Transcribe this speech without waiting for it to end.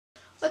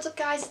What's up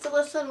guys, it's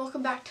Alyssa and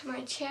welcome back to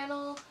my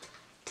channel.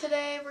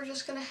 Today we're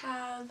just going to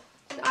have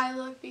an eye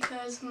look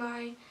because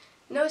my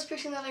nose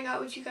piercing that I got,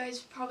 which you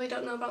guys probably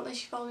don't know about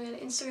unless you follow me on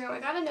Instagram,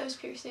 I got a nose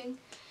piercing.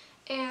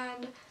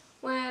 And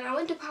when I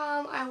went to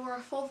prom, I wore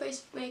a full face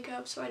of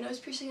makeup, so my nose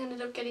piercing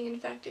ended up getting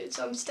infected.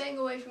 So I'm staying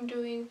away from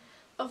doing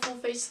a full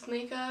face of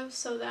makeup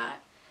so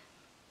that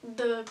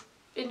the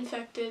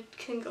infected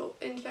can go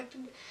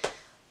infected.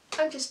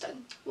 I'm just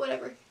done.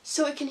 Whatever.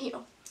 So it can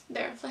heal.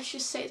 There, let's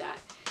just say that.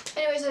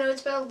 Anyways, I know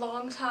it's been a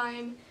long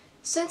time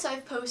since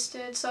I've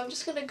posted, so I'm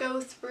just going to go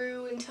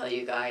through and tell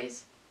you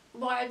guys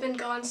why I've been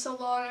gone so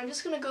long. I'm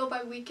just going to go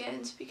by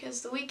weekends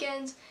because the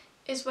weekends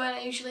is when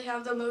I usually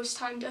have the most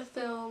time to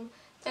film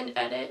and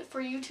edit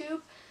for YouTube.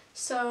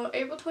 So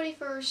April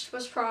 21st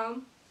was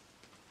prom.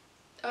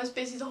 I was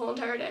busy the whole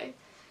entire day.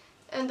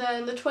 And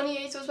then the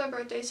 28th was my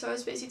birthday, so I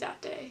was busy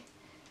that day.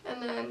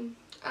 And then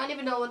I don't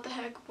even know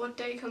what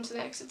day comes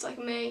next. It's like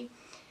May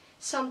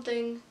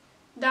something.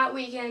 That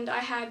weekend I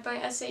had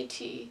my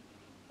SAT,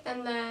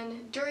 and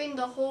then during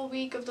the whole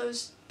week of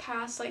those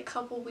past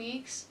couple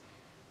weeks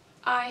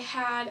I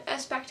had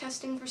SBAC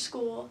testing for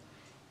school,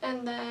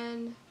 and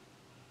then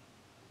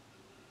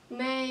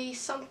May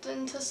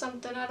something to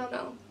something, I don't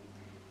know.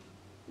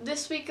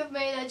 This week of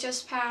May that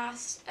just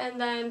passed,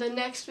 and then the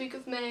next week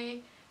of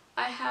May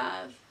I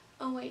have,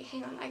 oh wait,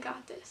 hang on, I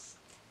got this.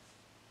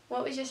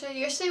 What was yesterday?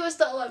 Yesterday was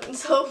the 11th,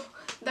 so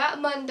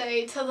that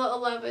Monday to the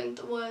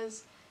 11th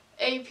was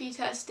AP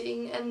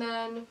testing, and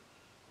then,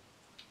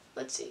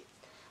 let's see,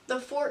 the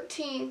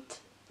 14th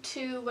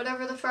to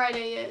whatever the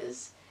Friday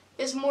is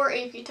more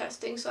AP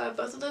testing, so I have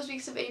both of those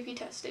weeks of AP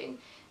testing.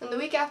 And the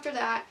week after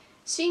that,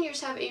 seniors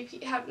have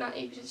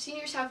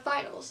seniors have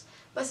finals,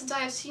 but since I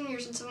have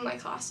seniors in some of my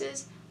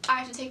classes, I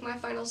have to take my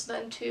finals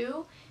then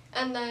too,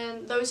 and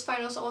then those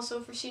finals also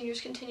for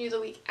seniors continue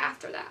the week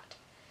after that.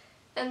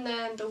 And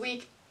then the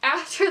week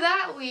after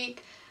that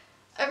week,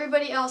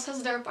 everybody else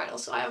has their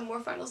finals, so I have more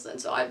finals then.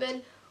 So I've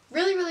been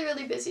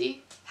really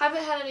busy.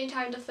 Haven't had any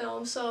time to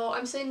film, so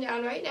I'm sitting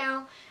down right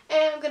now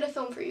and I'm gonna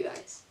film for you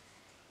guys.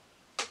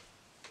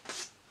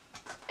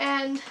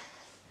 And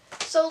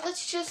so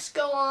let's just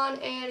go on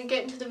and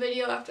get into the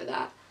video after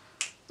that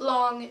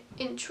long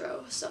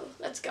intro. So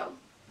let's go.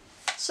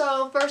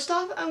 So first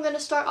off, I'm gonna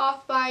start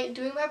off by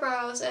doing my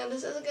brows, and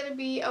this isn't gonna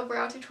be a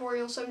brow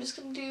tutorial, so I'm just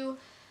gonna do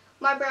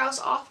my brows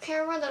off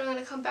camera, then I'm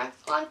gonna come back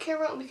on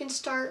camera and we can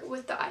start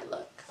with the eye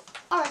look.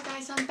 Alright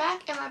guys, I'm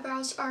back and my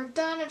brows are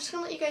done. I'm just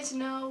going to let you guys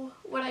know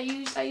what I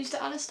used. I used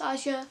the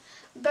Anastasia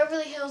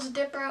Beverly Hills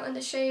Dipbrow in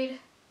the shade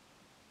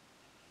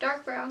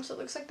dark brown, so it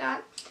looks like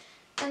that.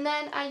 And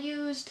then I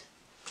used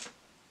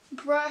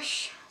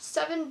brush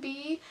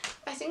 7B.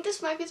 I think this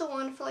might be the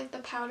one for the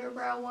powder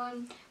brow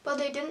one, but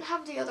they didn't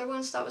have the other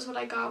one, so that was what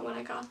I got when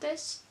I got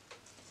this.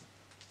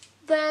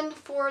 Then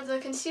for the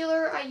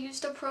concealer, I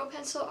used a Pro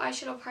Pencil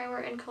Eyeshadow Primer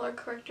and Color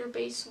Corrector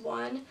Base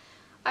 1.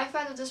 I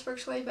find that this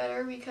works way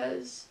better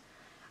because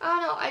I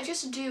don't know, I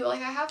just do. I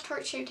have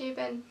Tarte Shape Tape,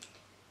 and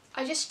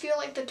I just feel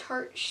like the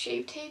Tarte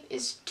Shape Tape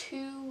is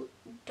too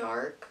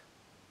dark,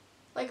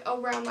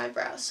 around my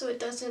brows, so it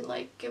doesn't,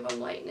 give them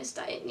lightness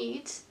that it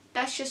needs.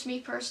 That's just me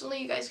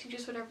personally. You guys can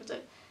use whatever the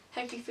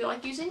heck you feel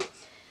like using.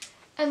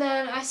 And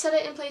then I set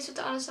it in place with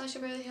the Anastasia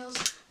Beverly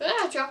Hills,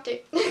 I dropped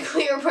it,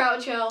 clear brow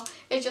gel.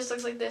 It just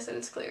looks like this, and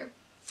it's clear.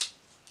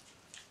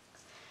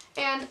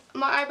 And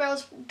my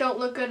eyebrows don't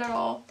look good at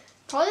all.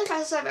 Probably the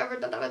fastest I've ever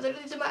done them. I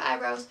literally did my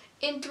eyebrows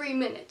in 3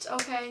 minutes,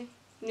 okay?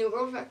 New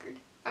world record.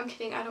 I'm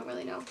kidding, I don't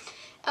really know.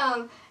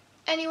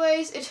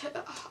 Anyways,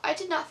 I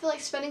did not feel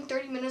like spending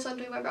 30 minutes on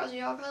doing my brows.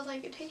 Y'all probably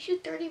it takes you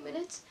 30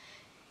 minutes?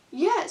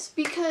 Yes,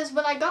 because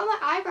when I got my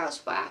eyebrows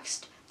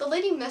waxed, the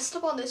lady messed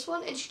up on this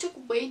one and she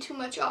took way too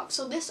much off.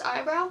 So this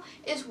eyebrow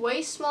is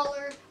way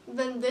smaller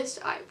than this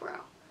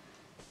eyebrow.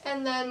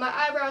 And then my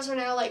eyebrows are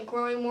now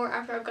growing more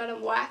after I've got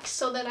them waxed.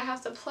 So then I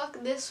have to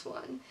pluck this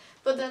one.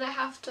 But then I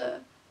have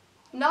to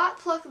not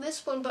pluck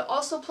this one, but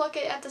also pluck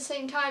it at the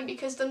same time,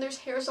 because then there's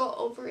hairs all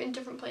over in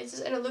different places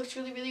and it looks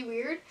really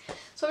weird.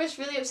 So I'm just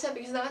really upset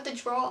because now I have to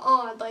draw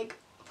on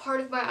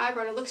part of my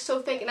eyebrow and it looks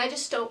so fake and I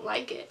just don't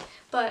like it.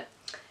 But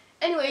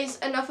anyways,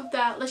 enough of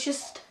that. Let's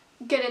just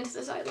get into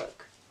this eye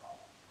look.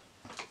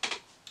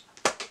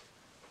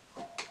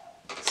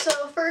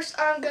 So first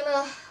I'm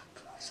gonna,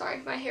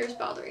 sorry, my hair is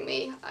bothering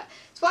me.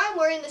 That's why I'm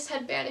wearing this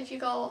headband, if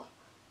you all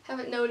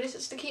haven't noticed.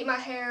 It's to keep my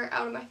hair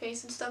out of my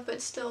face and stuff, but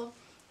it's still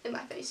in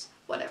my face.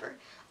 Whatever.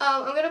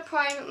 I'm going to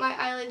prime my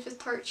eyelids with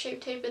Tarte Shape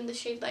Tape in the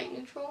shade Light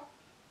Neutral.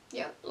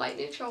 Yeah, Light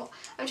Neutral.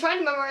 I'm trying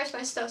to memorize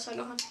my stuff so I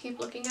don't have to keep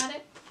looking at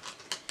it.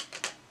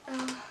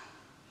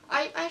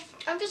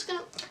 I'm just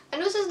going to, I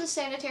know this isn't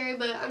sanitary,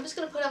 but I'm just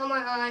going to put it on my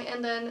eye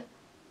and then,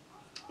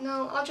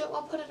 no,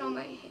 I'll put it on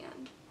my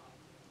hand.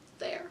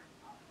 There.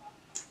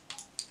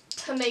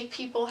 To make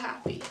people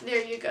happy.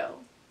 There you go.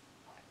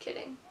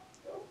 Kidding.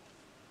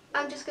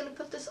 I'm just going to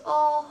put this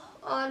all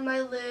on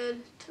my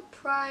lid to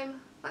prime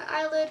my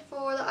eyelid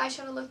for the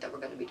eyeshadow look that we're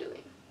going to be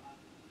doing.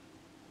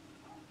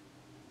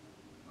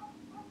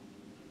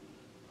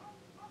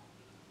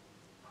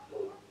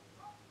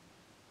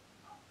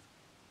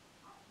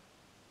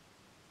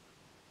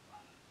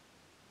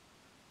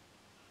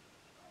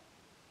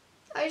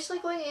 I just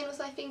like going in with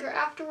my finger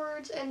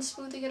afterwards and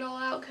smoothing it all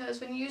out, because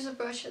when you use a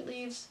brush it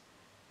leaves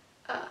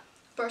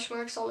brush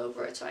marks all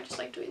over it, so I just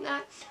like doing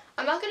that.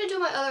 I'm not going to do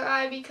my other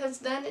eye because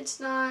then it's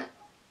not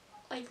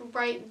like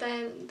right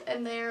then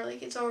and there,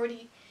 like it's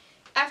already,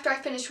 after I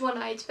finish one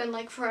eye it's been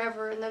like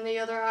forever, and then the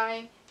other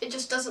eye, it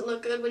just doesn't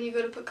look good when you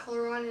go to put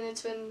color on and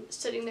it's been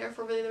sitting there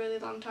for a really, really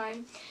long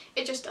time.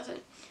 It just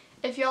doesn't.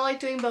 If y'all like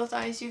doing both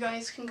eyes, you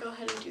guys can go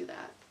ahead and do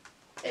that.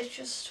 It's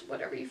just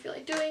whatever you feel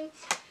like doing.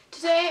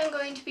 Today I'm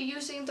going to be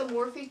using the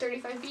Morphe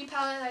 35B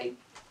palette. I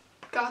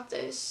got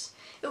this.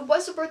 It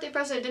was a birthday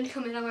present. It didn't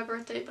come in on my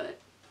birthday, but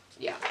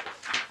yeah.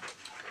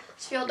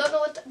 So if y'all don't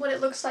know what it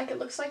looks like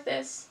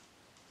this.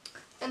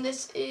 And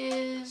this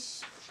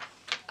is,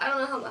 I don't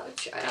know how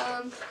much.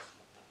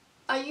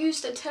 I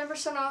used a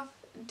 10% off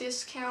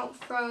discount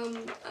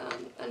from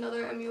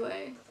another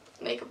MUA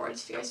makeup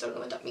artist. If you guys don't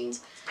know what that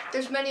means.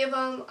 There's many of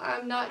them.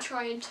 I'm not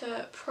trying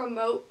to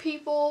promote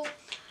people,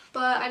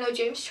 but I know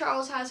James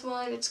Charles has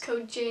one. It's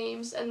code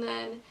James, and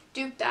then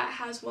Dupe That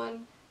has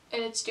one,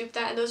 and it's Dupe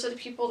That. And those are the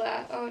people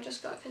that, oh, I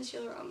just got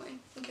concealer on my,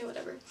 okay,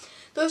 whatever.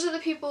 Those are the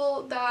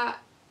people that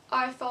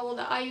I follow,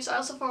 that I use. I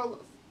also follow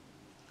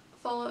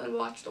and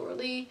watch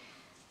Lilly.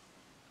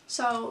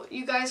 So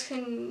you guys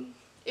can,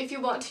 if you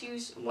want to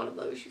use one of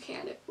those, you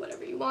can,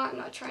 whatever you want. I'm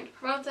not trying to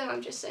promote them.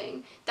 I'm just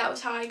saying that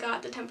was how I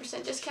got the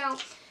 10%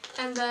 discount.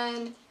 And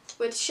then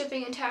with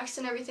shipping and tax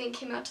and everything, it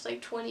came out to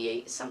like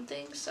 28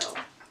 something. So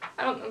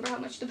I don't remember how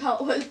much the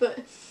palette was, but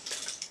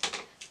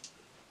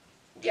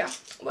yeah,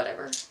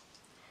 whatever.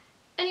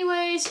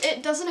 Anyways,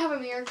 it doesn't have a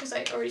mirror because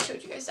I already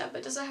showed you guys that, but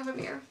it doesn't have a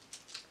mirror.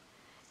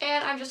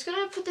 And I'm just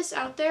going to put this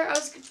out there. I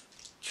was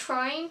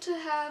trying to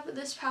have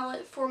this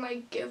palette for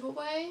my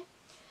giveaway.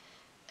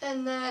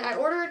 And then I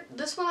ordered,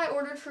 this one I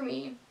ordered for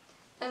me.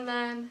 And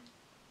then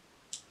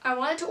I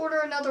wanted to order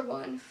another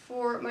one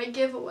for my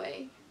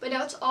giveaway. But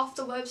now it's off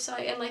the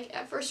website. And like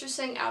at first it was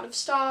saying out of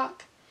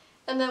stock.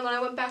 And then when I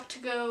went back to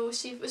go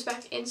see if it was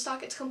back in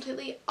stock, it's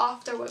completely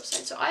off their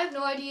website. So I have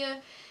no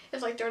idea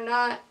if like they're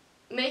not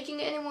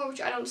making it anymore,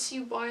 which I don't see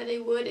why they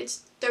would.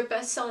 It's their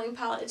best-selling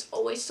palette. It's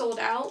always sold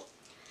out.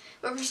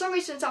 But for some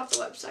reason it's off the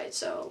website.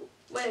 So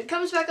when it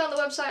comes back on the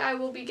website, I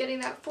will be getting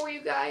that for you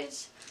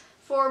guys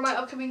for my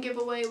upcoming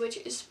giveaway, which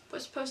was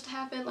supposed to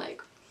happen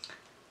like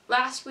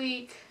last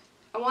week.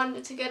 I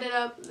wanted to get it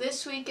up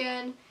this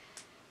weekend,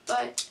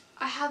 but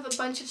I have a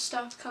bunch of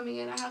stuff coming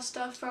in. I have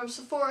stuff from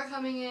Sephora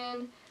coming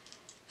in.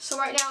 So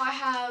right now I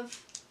have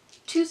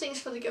 2 things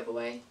for the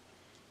giveaway.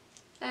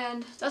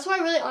 And that's why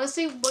I really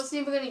honestly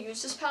wasn't even going to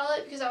use this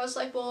palette, because I was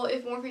like, well,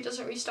 if Morphe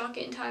doesn't restock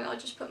it in time, I'll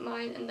just put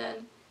mine and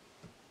then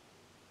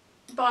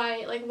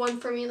buy like one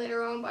for me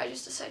later on. But I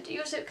just decided to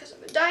use it because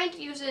I've been dying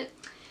to use it.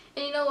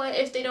 And you know what,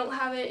 if they don't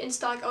have it in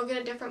stock, I'll get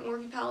a different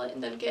Morphe palette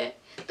and then get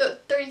the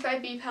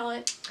 35B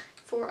palette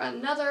for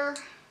another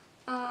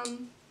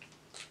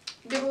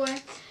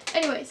giveaway.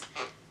 Anyways,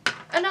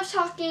 enough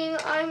talking.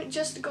 I'm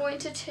just going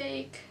to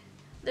take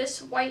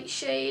this white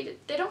shade.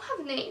 They don't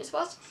have names.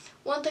 Well, that's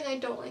one thing I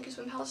don't like, is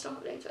when palettes don't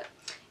have names, but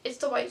it's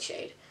the white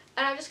shade.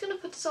 And I'm just going to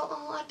put this all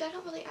on. I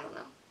don't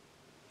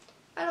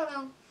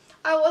know.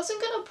 I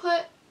wasn't going to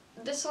put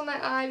this on my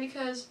eye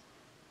because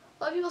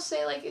a lot of people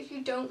say like if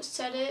you don't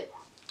set it,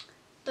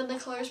 then the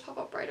colors pop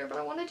up brighter. But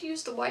I wanted to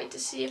use the white to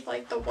see if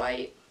like the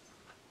white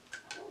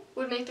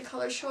would make the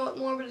colors show up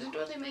more, but it didn't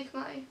really make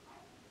my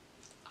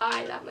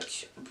eye that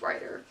much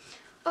brighter.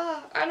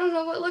 I don't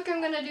know what look I'm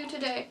going to do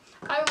today.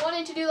 I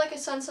wanted to do like a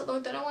sunset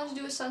look, then I wanted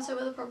to do a sunset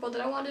with a purple, then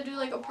I wanted to do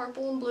like a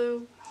purple and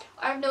blue.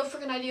 I have no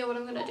freaking idea what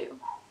I'm going to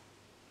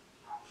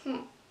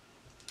do.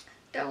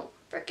 Don't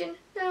freaking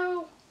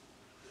know.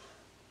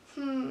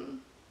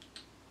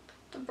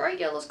 The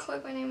bright yellow's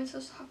colored my name, and so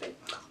stop it.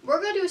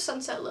 We're going to do a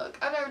sunset look.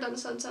 I've never done a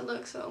sunset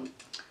look, so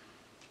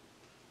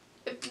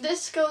if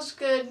this goes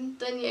good,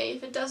 then yay.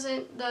 If it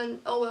doesn't, then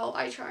oh well,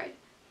 I tried.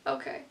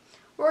 Okay.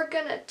 We're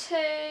going to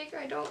take,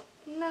 I don't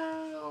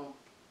know.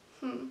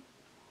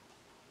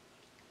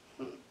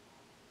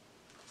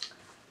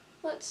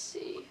 Let's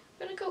see.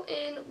 I'm going to go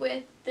in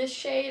with this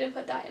shade and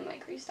put that in my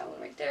crease, that one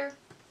right there.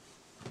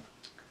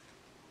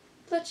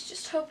 Let's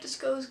just hope this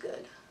goes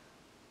good.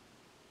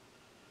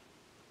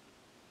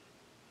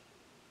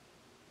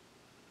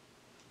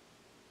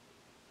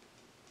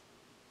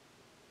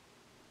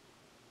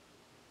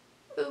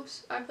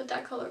 Oops, I put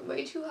that color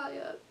way too high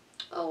up.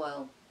 Oh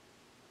well.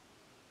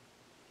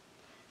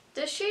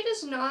 This shade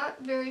is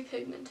not very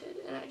pigmented,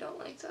 and I don't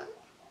like that.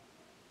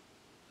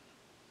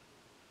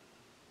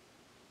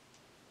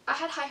 I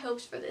had high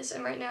hopes for this,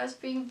 and right now it's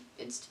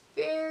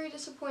very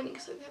disappointing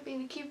because I'm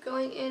having to keep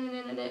going in and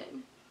in and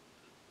in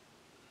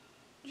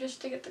just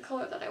to get the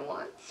color that I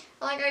want.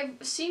 Like,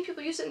 I've seen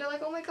people use it and they're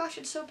like, oh my gosh,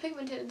 it's so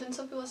pigmented. And then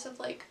some people said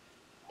like,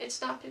 it's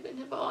not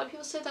pigmented, but a lot of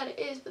people say that it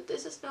is, but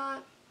this is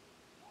not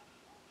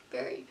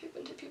very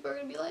pigmented. People are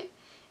going to be like,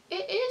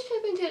 it is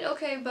pigmented,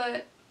 okay,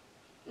 but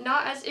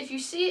not as, if you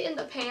see it in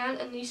the pan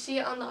and you see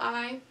it on the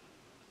eye,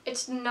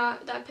 it's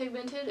not that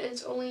pigmented.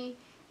 It's only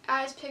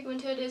as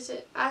pigmented as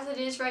it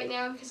is right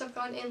now because I've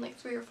gone in like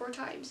 3 or 4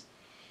 times.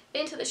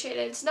 into the shade.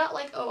 And it's not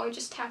like, oh, I'm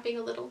just tapping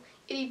a little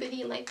itty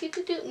bitty and like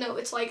doo-doo-doo. No,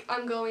 it's like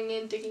I'm going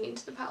in, digging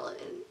into the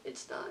palette, and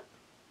it's not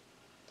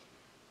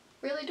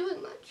really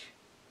doing much.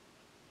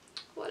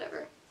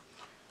 Whatever.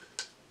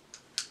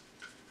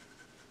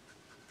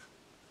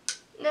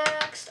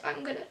 Next,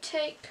 I'm gonna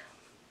take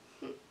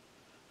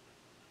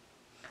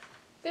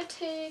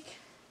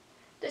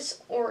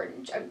this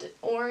orange.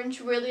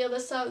 Orange, really,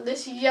 Alyssa?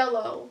 This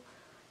yellow.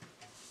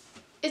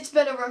 It's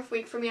been a rough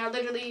week for me. I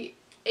literally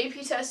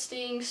AP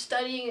testing,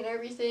 studying, and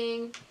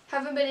everything.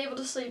 Haven't been able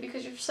to sleep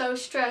because you're so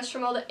stressed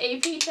from all the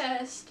AP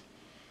tests.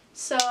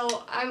 So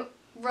I'm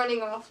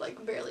running off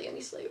like barely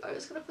any sleep. I'm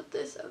just gonna put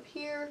this up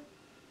here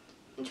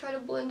and try to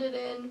blend it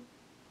in.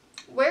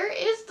 Where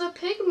is the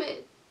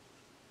pigment?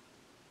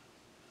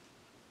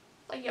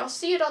 Like, y'all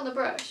see it on the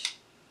brush.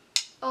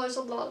 Oh, there's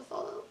a lot of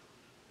fallout.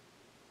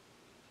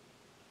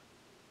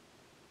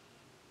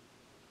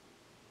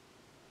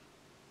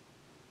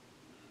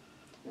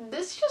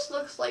 This just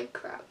looks like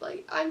crap.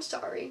 Like, I'm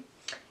sorry.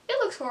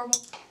 It looks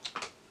horrible.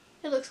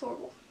 It looks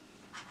horrible.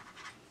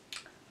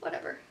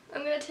 Whatever.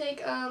 I'm gonna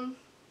take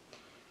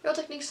Real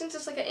Technique, since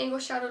it's like an angle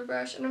shadowed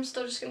brush, and I'm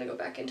still just gonna go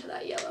back into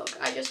that yellow.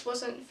 I just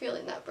wasn't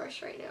feeling that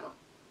brush right now.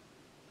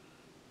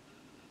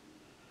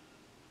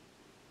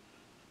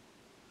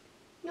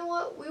 You know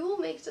what? We will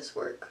make this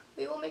work.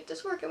 We will make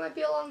this work. It might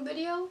be a long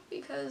video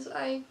because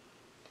I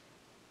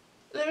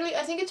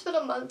think it's been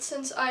a month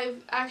since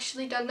I've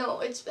actually done, no,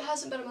 it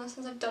hasn't been a month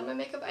since I've done my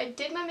makeup. I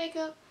did my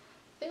makeup,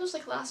 I think it was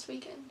like last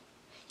weekend.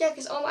 Yeah,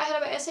 because I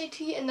had my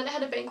SAT and then I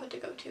had a banquet to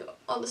go to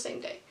on the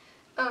same day.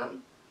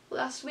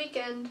 Last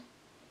weekend.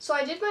 So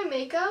I did my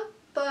makeup,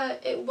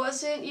 but it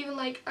wasn't even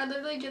like, I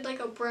literally did like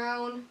a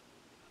brown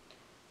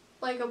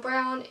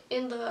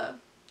in the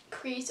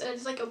crease, and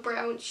it's like a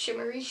brown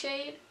shimmery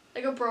shade.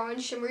 Like a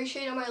bronze shimmery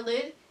shade on my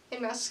lid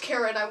and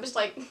mascara, and I was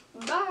like,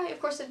 bye. Of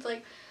course it's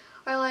like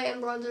highlight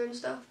and bronzer and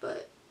stuff,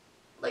 but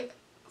like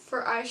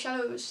for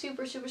eyeshadow it was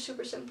super, super,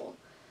 super simple.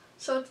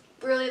 So it's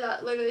really,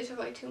 that literally took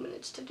like 2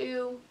 minutes to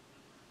do.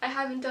 I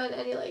haven't done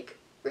any like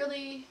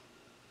really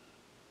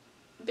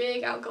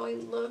big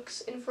outgoing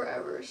looks in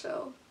forever,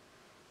 so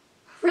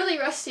really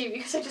rusty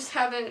because I just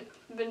haven't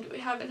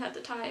had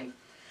the time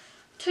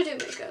to do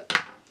makeup.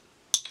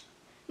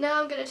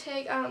 Now I'm gonna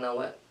take, I don't know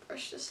what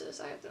brush this is,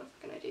 I have no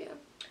fucking idea.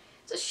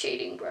 It's a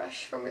shading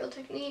brush from Real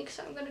Technique,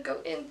 so I'm gonna go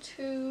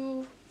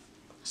into,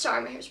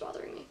 sorry, my hair's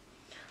bothering me.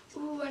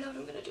 Ooh, I know what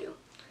I'm gonna do.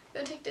 I'm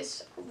gonna take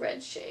this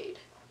red shade.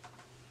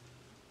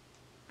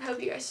 I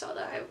hope you guys saw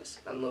that.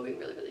 I'm moving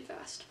really, really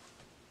fast.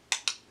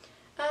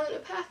 I'm gonna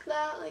pack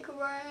that like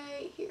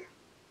right here.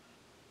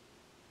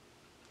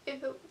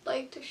 If it would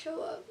like to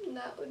show up,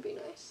 that would be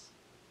nice.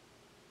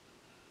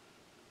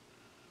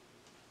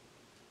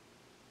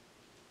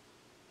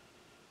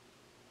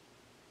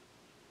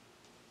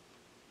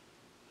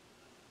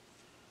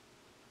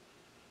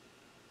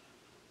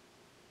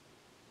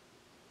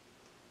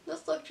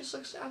 This look just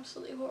looks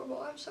absolutely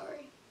horrible. I'm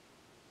sorry.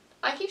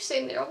 I keep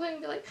saying they're all going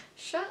to be like,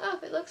 shut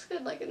up, it looks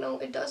good. Like, no,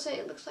 it doesn't.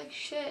 It looks like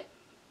shit.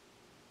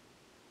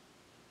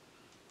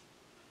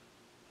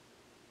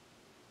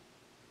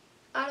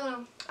 I don't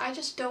know. I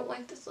just don't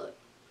like this look.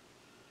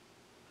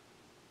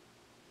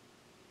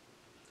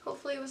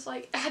 Hopefully with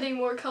like adding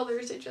more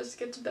colors it just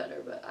gets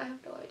better, but I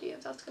have no idea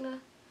if that's gonna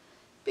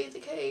be the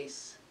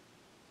case.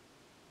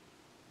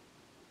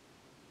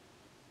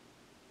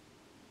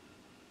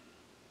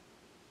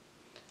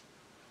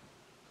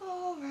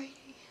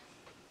 Alrighty.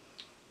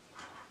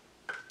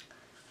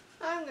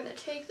 I'm gonna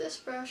take this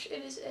brush.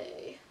 It is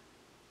a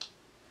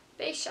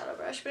base shadow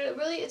brush, but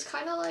it's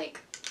kind of like,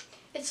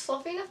 it's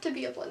fluffy enough to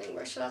be a blending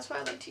brush, so that's what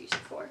I like to use it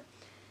for.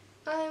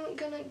 I'm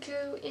gonna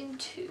go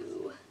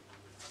into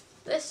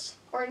this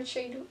orange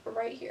shade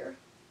right here.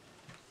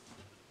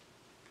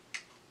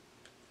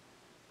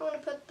 I want to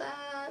put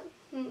that,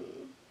 I don't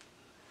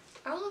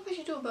know if I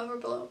should do above or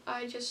below.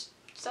 Is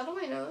that on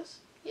my nose?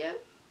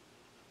 Yep.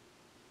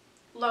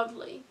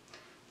 Lovely.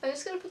 I'm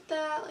just gonna put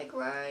that like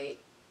right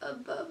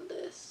above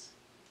this.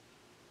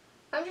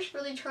 I'm just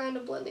really trying to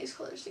blend these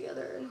colors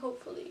together and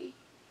hopefully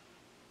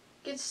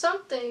get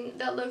something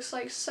that looks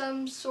like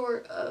some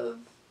sort of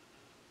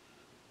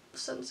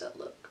sunset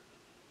look.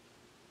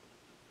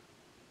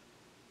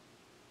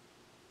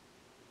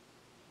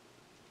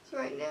 So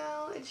right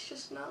now it's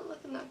just not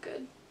looking that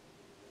good.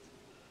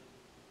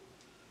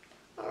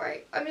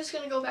 Alright, I'm just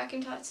going to go back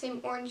into that same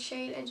orange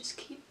shade and just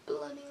keep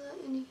blending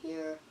that in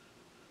here.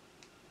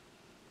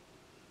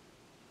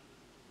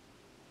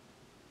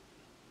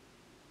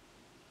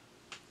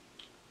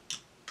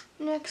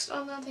 Next,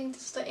 I think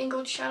this is the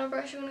angled shadow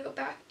brush. I'm going to go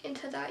back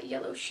into that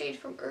yellow shade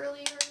from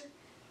earlier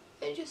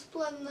and just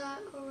blend that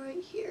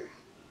right here.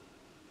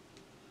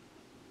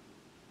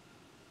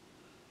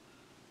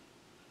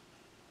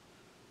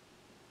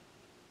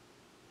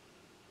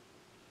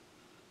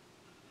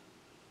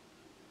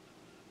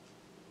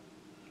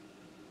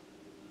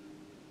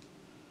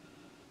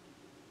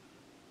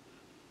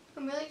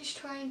 I'm really just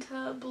trying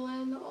to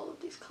blend all of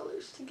these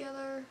colors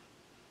together.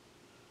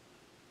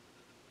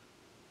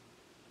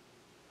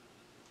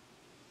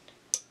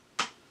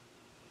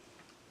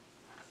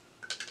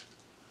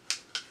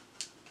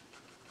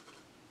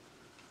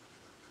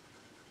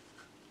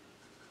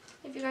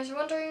 if you guys are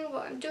wondering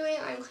what I'm doing,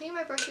 I'm cleaning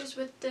my brushes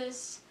with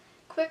this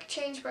quick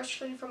change brush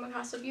cleaner from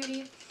Mikasa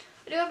Beauty.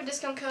 I do have a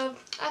discount code.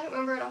 I don't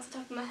remember it off the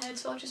top of my head,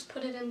 so I'll just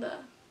put it in the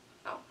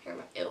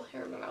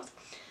hair in my mouth.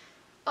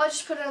 I'll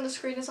just put it on the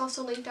screen. It's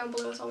also linked down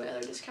below with all my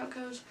other discount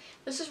codes.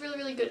 This is really,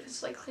 really good because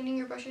it's like cleaning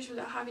your brushes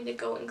without having to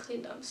go and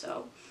clean them.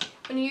 So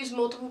when you use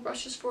multiple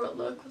brushes for a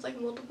look with like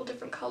multiple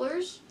different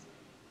colors,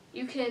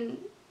 you can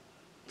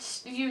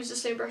use the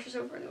same brushes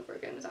over and over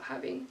again without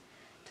having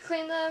to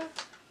clean them.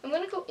 I'm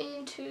going to go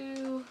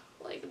into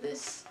like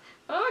this.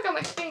 Oh, I got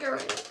my finger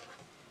in it.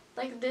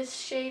 Like this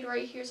shade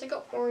right here. It's like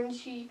an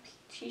orangey,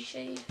 peachy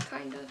shade,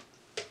 kind of.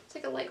 It's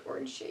like a light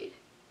orange shade.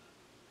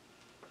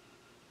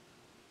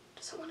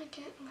 Does it want to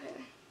get?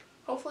 Okay.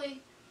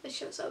 Hopefully this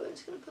shows up. I'm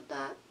just going to put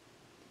that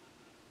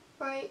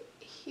right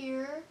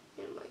here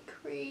in my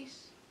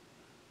crease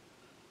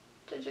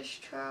to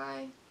just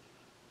try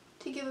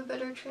to give a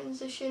better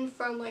transition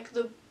from like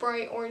the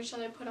bright orange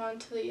that I put on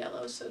to the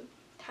yellow, so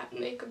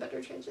make a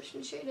better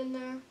transition shade in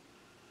there.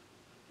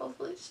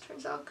 Hopefully this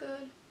turns out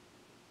good.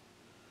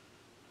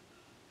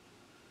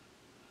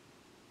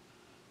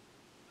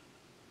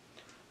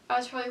 I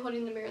was probably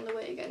holding the mirror in the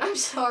way again. I'm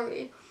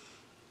sorry.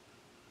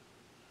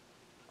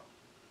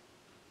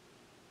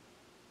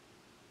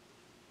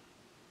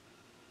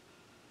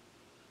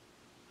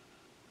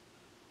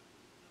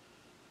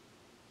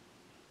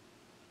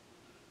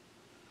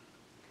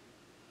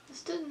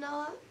 This did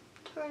not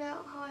turn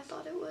out how I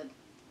thought it would.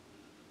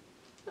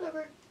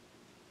 Whatever.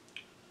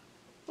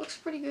 Looks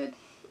pretty good.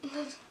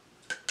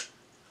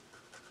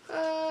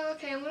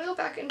 Okay, I'm going to go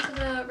back into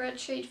the red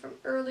shade from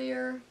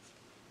earlier.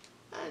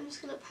 I'm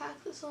just going to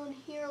pack this on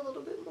here a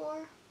little bit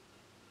more.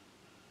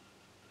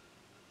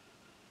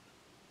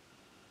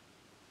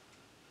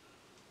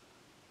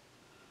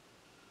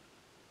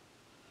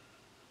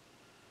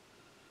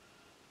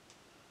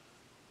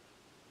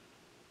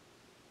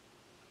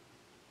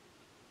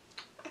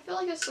 I feel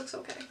like this looks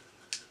okay.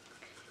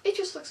 It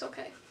just looks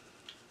okay.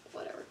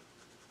 Whatever.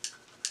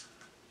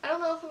 I don't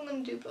know if I'm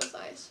going to do both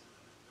eyes.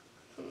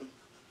 I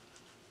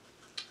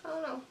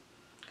don't know.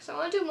 Because I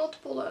want to do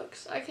multiple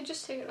looks. I could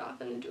just take it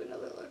off and then do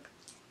another look.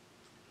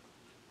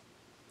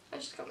 I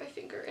just got my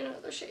finger in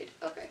another shade.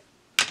 Okay.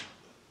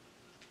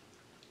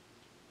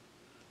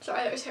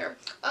 Sorry, there's hair.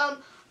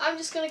 I'm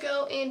just going to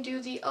go and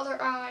do the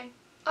other eye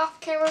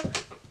off camera.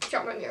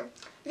 Drop my mirror.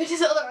 I'm going to do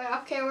the other eye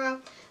off camera.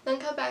 Then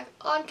come back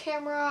on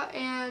camera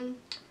and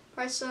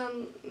try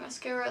some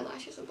mascara and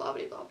lashes and blah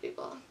blah blah blah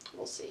blah.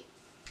 We'll see.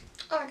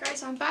 Alright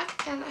guys, I'm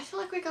back and I feel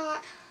like we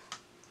got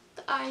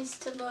the eyes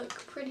to look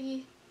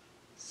pretty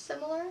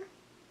similar.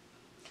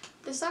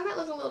 This eye might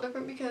look a little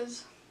different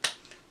because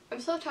I'm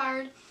so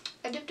tired.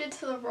 I dipped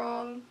into the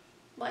wrong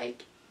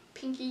like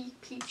pinky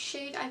peach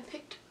shade. I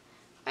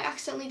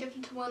accidentally dipped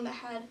into one that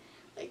had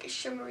like a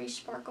shimmery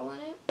sparkle in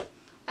it.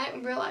 I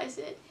didn't realize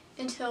it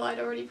until I'd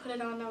already put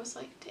it on and I was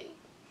like, dang.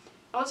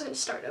 I was going to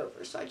start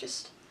over, so I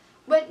just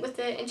went with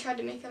it and tried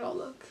to make it all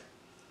look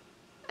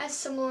as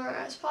similar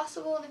as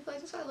possible, and I feel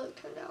like this eye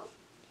look turned out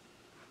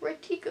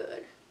pretty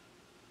good.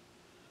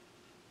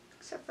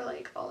 Except for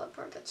like all that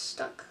part that's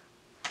stuck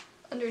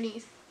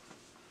underneath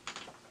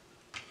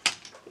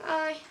an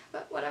eye,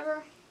 but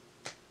whatever.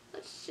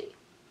 Let's see.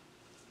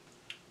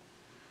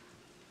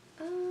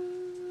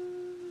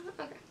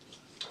 Okay.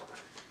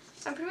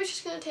 I'm pretty much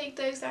just going to take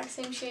the exact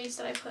same shades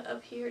that I put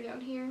up here,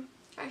 down here.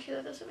 Actually,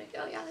 that doesn't make,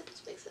 oh yeah, that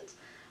does make sense.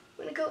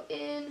 I'm going to go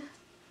in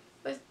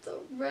with the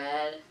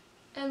red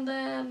and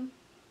then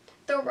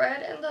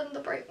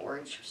the bright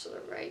orange, so the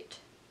right,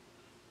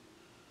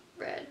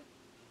 red,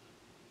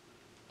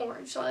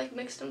 orange. So I like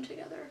mixed them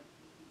together.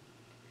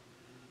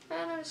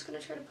 And I'm just going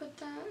to try to put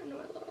that into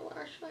my little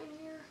lash line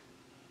here.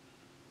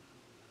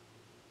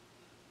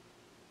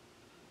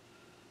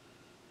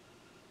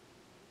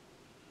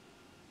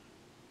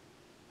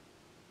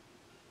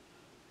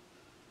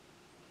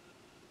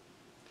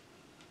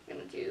 I'm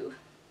going to do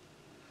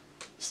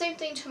the same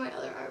thing to my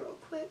other eye real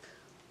quick.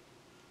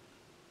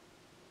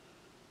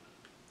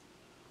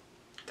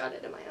 Got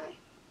it in my eye.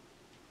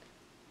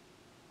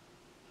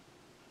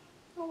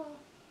 Oh well.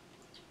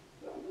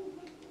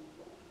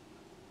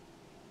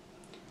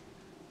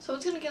 So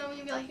it's gonna get on me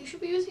and be like, you should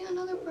be using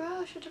another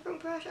brush, a different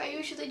brush. I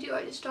usually do,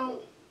 I just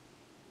don't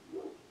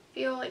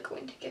feel like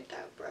going to get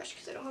that brush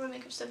because I don't have my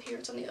makeup stuff here.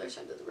 It's on the other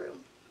side of the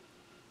room.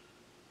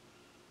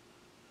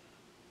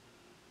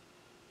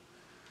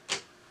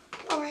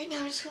 Alright, now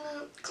I'm just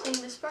gonna clean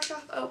this brush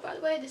off. Oh, by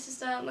the way, this is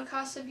the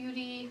Mikasa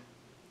Beauty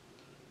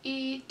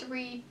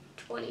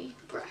E320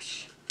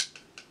 brush,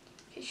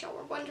 in case y'all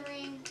were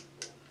wondering.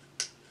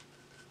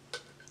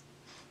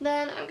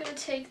 Then I'm going to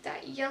take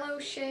that yellow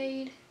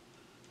shade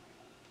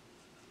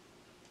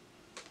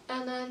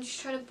and then just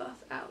try to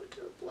buff out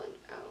or blend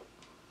out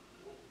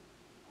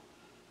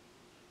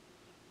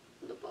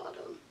the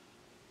bottom.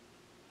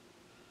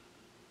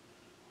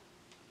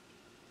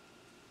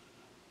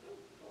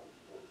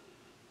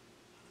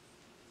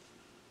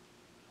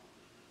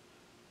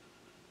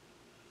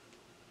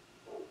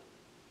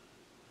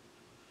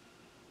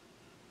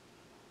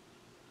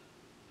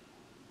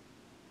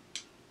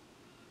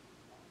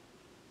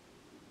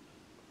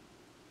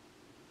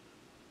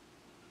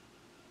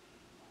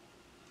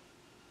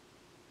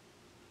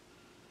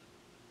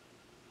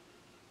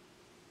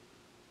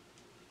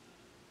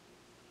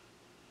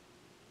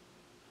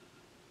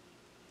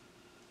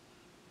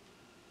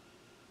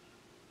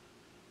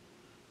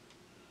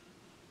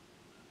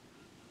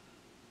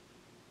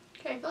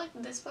 I feel like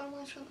this bottom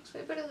lash one looks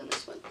way better than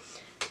this one.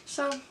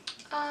 So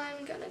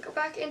I'm gonna go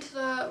back into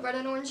the red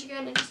and orange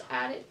again and just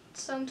add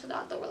some to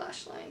that lower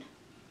lash line.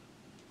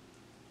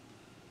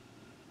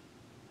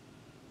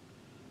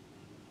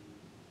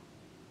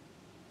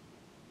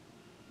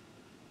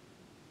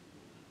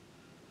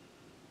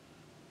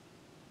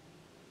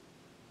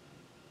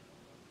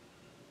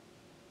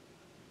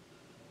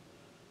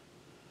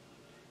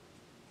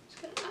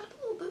 Just gonna add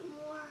a little bit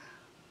more.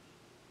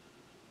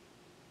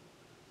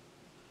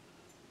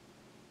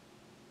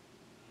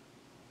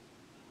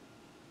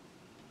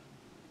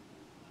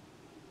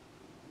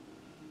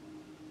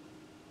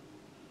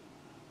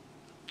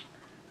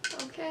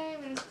 Okay,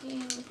 I'm going to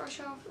clean the brush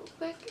off real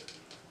quick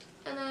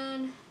and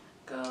then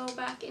go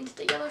back into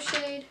the yellow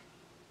shade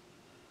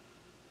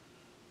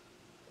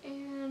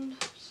and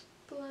just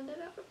blend it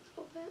out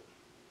a little bit.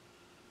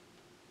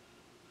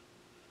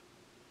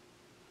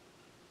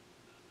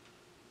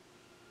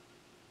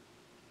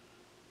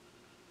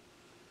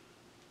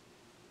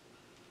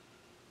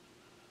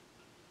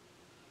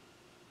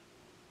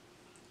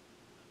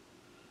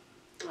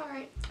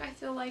 Alright, I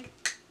feel like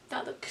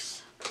that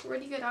looks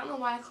pretty good. I don't know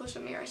why I closed the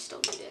mirror, I still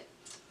need it.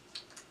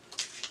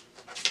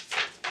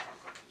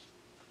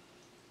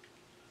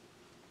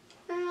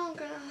 Now I'm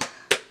gonna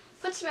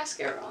put some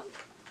mascara on.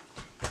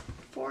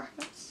 For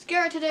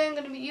mascara today, I'm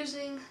gonna be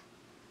using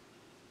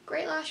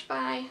Great Lash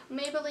by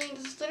Maybelline.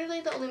 This is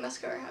literally the only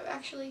mascara I have,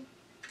 actually.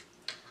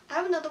 I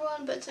have another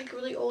one, but it's like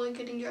really old and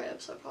getting dried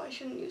up, so I probably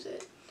shouldn't use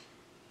it.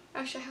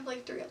 Actually, I have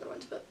like 3 other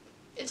ones, but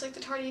it's like the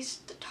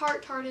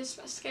Tarte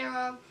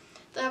mascara.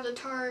 They have the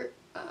Tarte,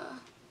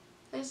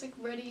 it's like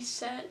Ready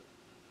Set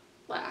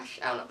Lash.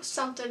 I don't know,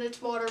 something. It's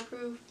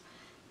waterproof.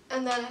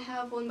 And then I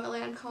have one by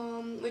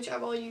Lancome, which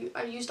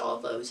I've used all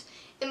of those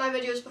in my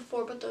videos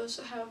before, but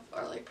those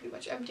are like pretty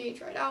much empty and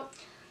dried out.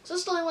 So this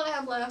is the only one I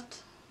have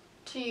left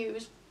to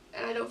use,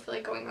 and I don't feel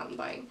like going out and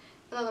buying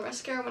another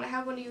mascara when I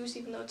have one to use,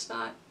 even though it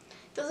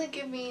doesn't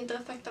give me the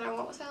effect that I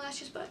want with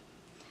eyelashes, but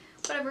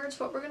whatever, it's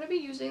what we're going to be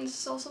using. This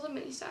is also the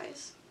mini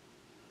size.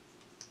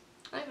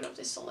 I don't even know if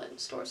they sell it in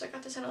stores. I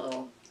got this in a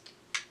little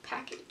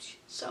package.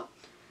 So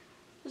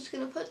I'm just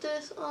going to put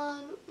this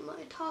on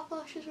my top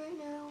lashes right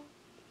now.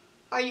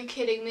 Are you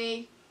kidding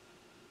me?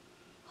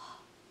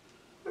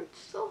 Worked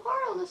so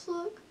hard on this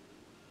look.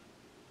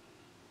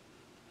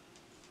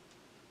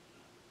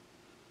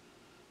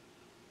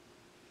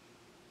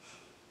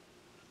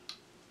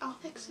 I'll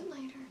fix it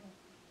later.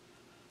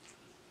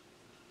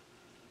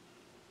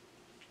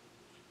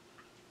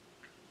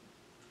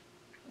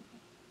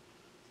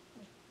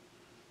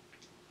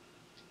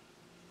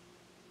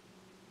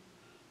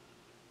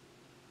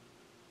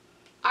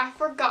 I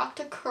forgot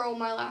to curl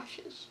my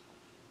lashes.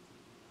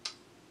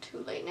 Too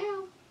late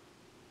now.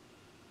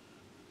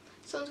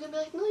 Someone's gonna be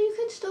like, no, you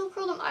can still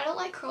curl them. I don't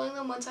like curling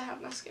them once I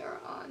have mascara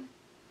on.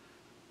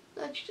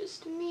 That's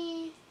just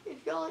me.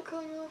 If y'all like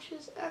curling your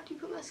lashes after you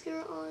put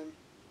mascara on,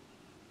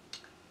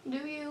 do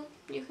you?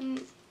 You can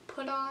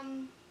put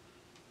on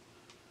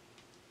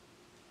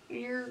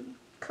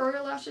curl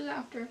your lashes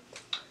after.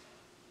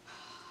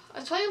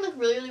 It's probably gonna look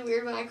really, really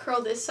weird when I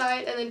curl this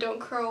side and then don't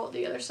curl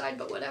the other side,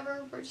 but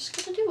whatever, we're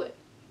just gonna do it.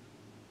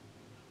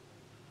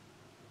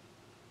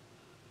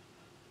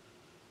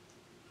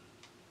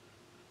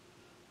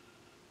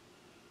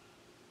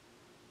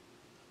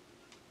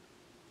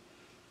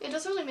 It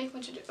doesn't really make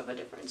much of a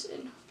difference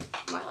in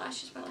my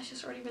lashes. My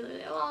lashes are already really,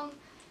 really long,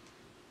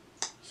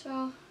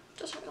 so it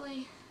doesn't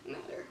really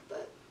matter,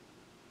 but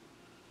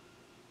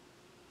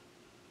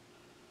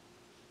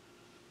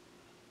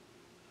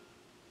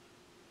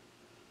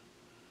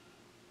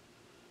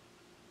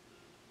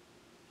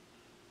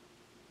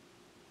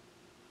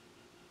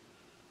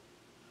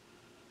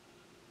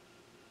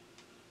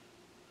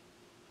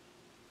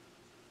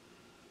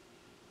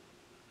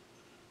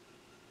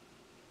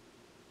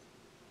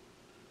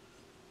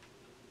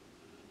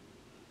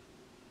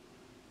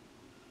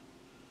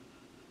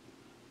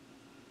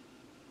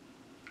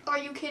are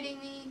you kidding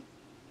me?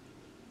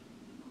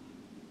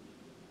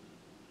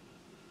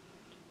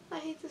 I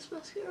hate this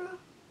mascara.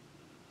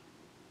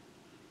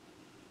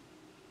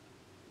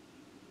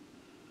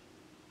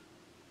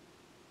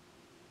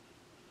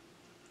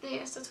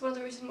 Yes, that's one of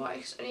the reasons why.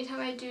 'Cause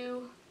anytime I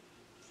do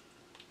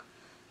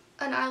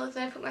an eye look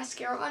that I put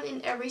mascara on,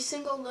 in every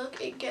single look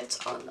it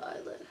gets on the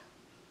eyelid.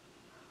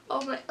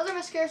 All of my other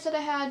mascaras that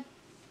I had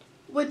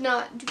would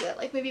not do that.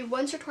 Like maybe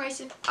once or twice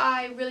if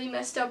I really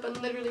messed up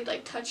and literally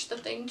like touched the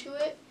thing to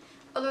it.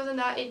 Other than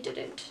that, it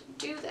didn't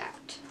do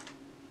that.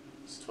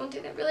 It's one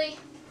thing that really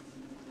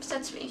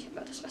upsets me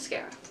about this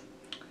mascara.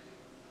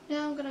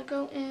 Now I'm gonna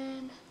go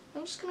in.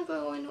 I'm just gonna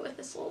go in with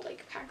this little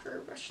like packer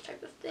brush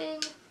type of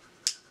thing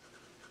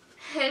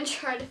and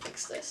try to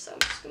fix this. So I'm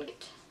just gonna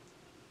get.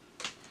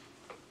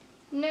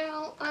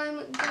 Now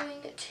I'm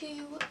going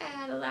to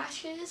add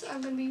lashes. I'm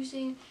gonna be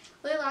using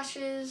Lilly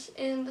lashes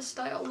in the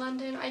style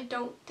London. I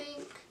don't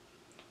think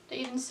they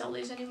even sell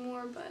these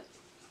anymore, but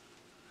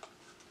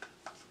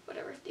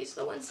whatever. These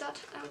are the ones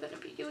that I'm going to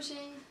be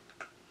using.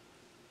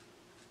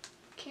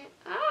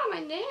 My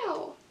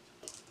nail.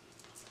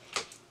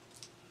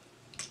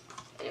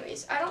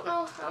 anyways, I don't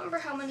remember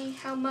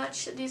how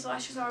much these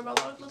lashes are, but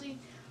a lot of Lilly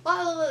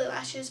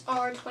lashes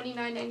are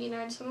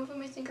 $29.99. Some of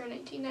them I think are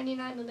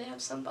 $19.99, and they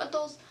have some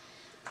bundles.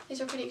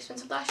 These are pretty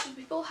expensive lashes.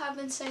 People have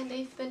been saying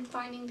they've been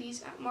finding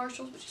these at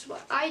Marshall's, which is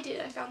what I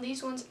did. I found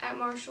these ones at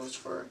Marshall's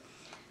for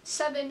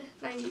 $7.99.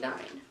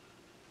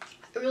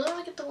 I really want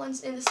to get the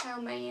ones in the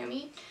style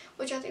Miami,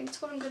 which I think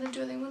that's what I'm going to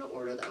do. I'm going to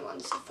order them on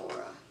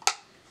Sephora.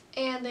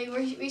 And they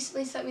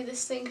recently sent me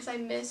this thing because I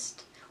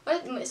missed. Well,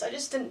 I didn't miss. I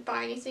just didn't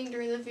buy anything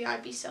during the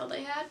VIP sale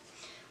they had.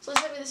 So they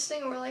sent me this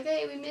thing and we're like,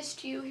 hey, we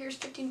missed you. Here's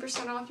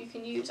 15% off you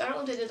can use. I don't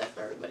know if they did that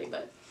for everybody,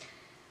 but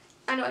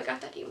I know I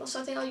got that email,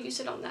 so I think I'll use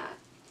it on that.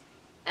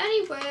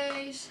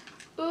 Anyways,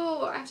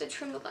 ooh, I have to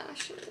trim the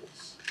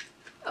lashes.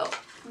 Oh,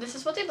 this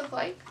is what they look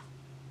like.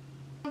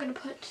 I'm going to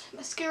put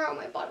mascara on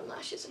my bottom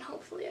lashes and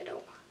hopefully I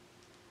don't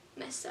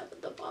mess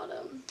up the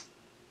bottom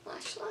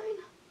lash line.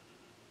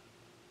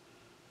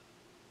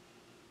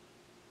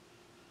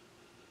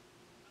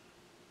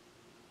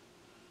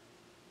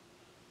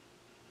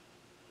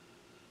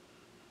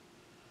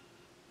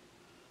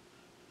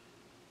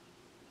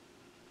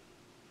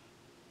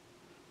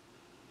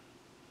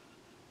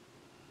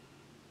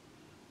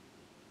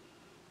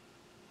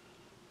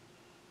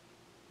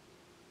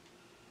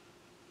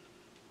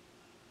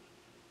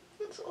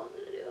 That's all I'm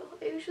going to do.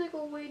 I usually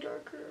go way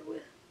darker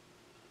with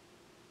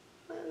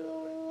my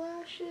lower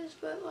lashes,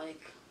 but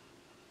like,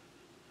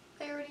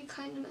 I already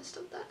kind of messed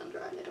up that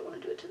under eye and I don't want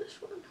to do it to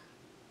this one.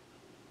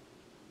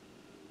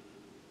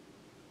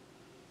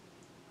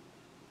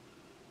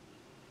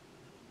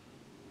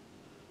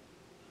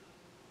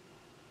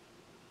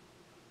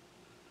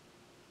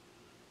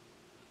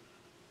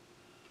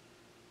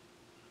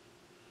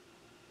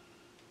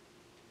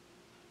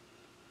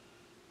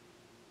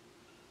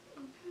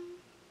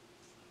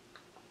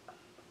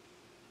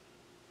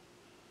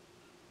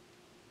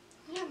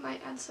 I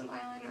might add some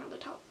eyeliner on the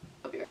top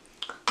of your.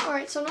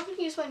 Alright, so I'm not going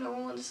to use my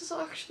normal one. This is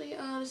actually,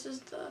 this is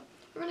the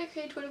Urban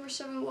Decay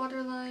 24/7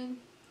 Waterline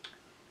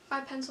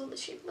eye pencil, the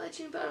shape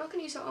Legend, but I'm not going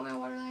to use it on my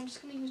waterline. I'm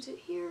just going to use it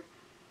here.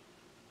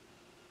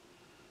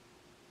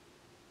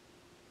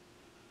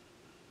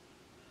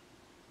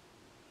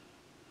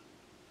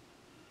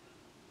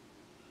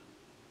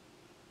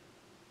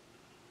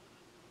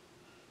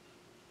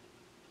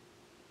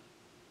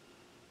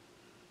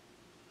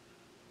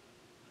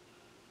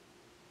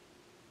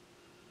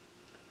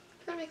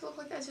 Trying to make it look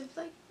like as if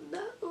like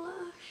that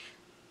lash,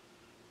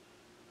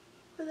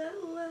 where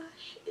that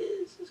lash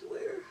is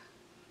where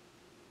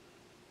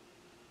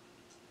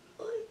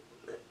like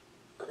the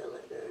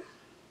eyeliner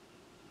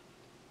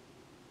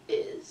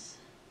is.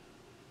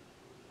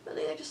 I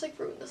think I just like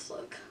ruined this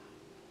look,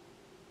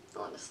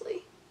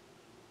 honestly.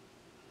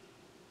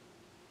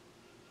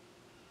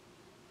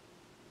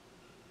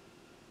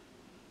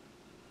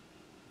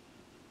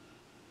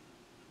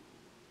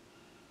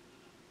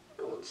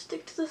 I won't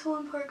stick to this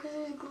one part because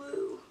there's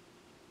glue.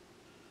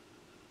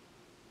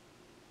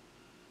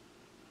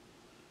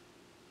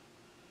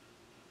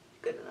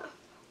 Good enough.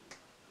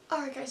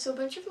 Alright guys, so a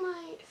bunch of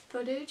my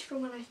footage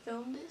from when I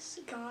filmed this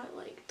got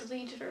like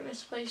deleted or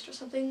misplaced or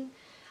something.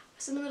 I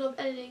was in the middle of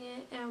editing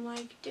it and I'm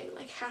like doing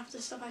like half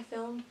the stuff I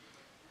filmed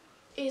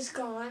is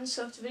gone.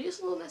 So if the video's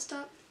a little messed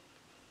up,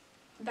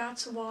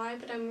 that's why,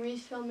 but I'm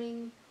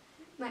refilming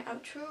my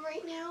outro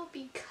right now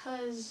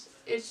because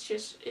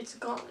it's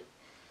gone.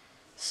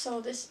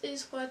 So this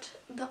is what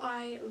the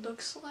eye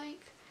looks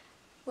like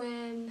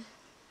when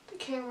the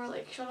camera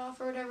like shut off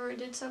or whatever, it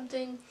did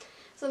something.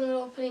 So in the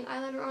middle of putting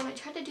eyeliner on, I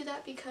tried to do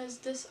that because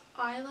this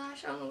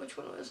eyelash, I don't know which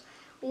one it was,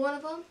 one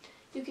of them,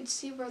 you could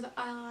see where the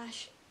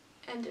eyelash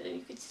ended and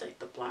you could see like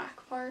the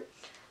black part.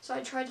 So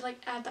I tried to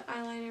like add the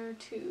eyeliner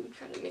to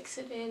try to mix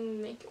it in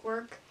and make it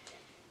work.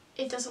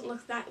 It doesn't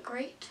look that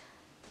great.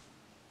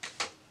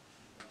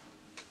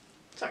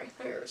 Sorry,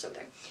 my hair was up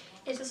there.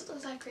 It doesn't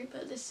look that great,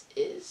 but this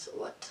is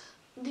what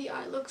the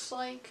eye looks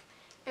like.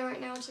 And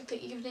right now it's like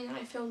the evening and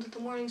I filmed it the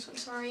morning, so I'm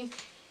sorry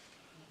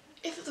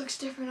if it looks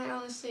different.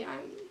 I'm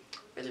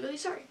really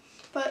sorry.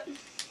 But I'm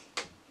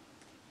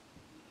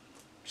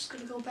just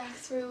gonna go back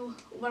through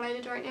what I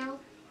did right now.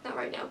 Not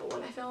right now, but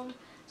when I filmed.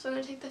 So I'm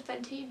gonna take the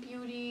Fenty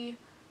Beauty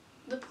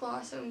lip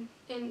gloss and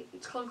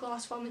it's called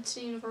Gloss Bomb. It's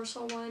the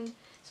universal one.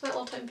 It's my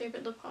all-time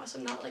favorite lip gloss.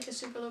 I'm not like a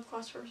super lip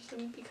gloss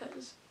person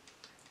because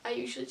I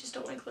usually just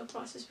don't like lip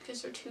glosses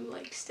because they're too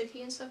like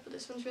sticky and stuff, but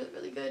this one's really,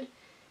 really good.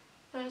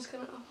 And I'm just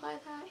gonna apply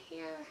that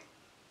here.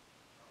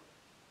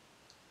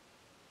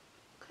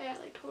 Okay, I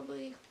like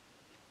totally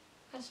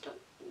messed up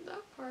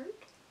that part.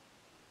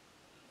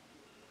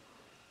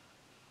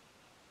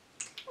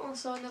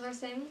 Also, another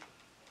thing,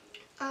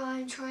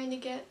 I'm trying to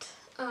get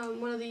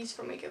one of these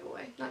for my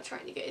giveaway. Not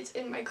trying to get, it's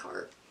in my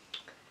cart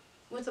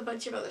with a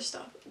bunch of other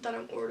stuff that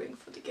I'm ordering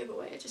for the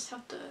giveaway. I just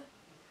have to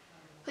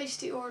place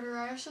the order.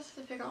 I also have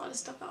to figure a lot of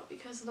stuff out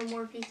because of the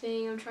Morphe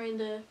thing. I'm trying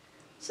to,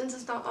 since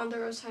it's not on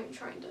there, I'm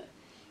trying to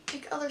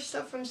pick other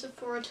stuff from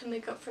Sephora to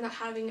make up for not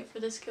having it for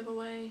this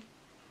giveaway.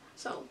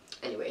 So,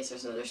 anyways,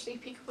 there's another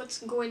sneak peek of what's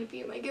going to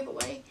be in my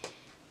giveaway.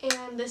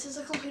 And this is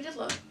a completed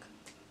look.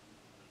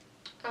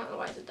 I don't know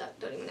why I did that,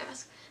 don't even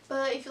ask.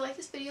 But if you like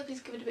this video,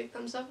 please give it a big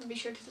thumbs up and be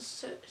sure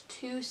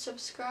to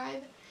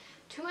subscribe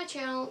to my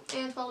channel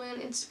and follow me on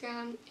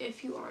Instagram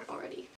if you aren't already.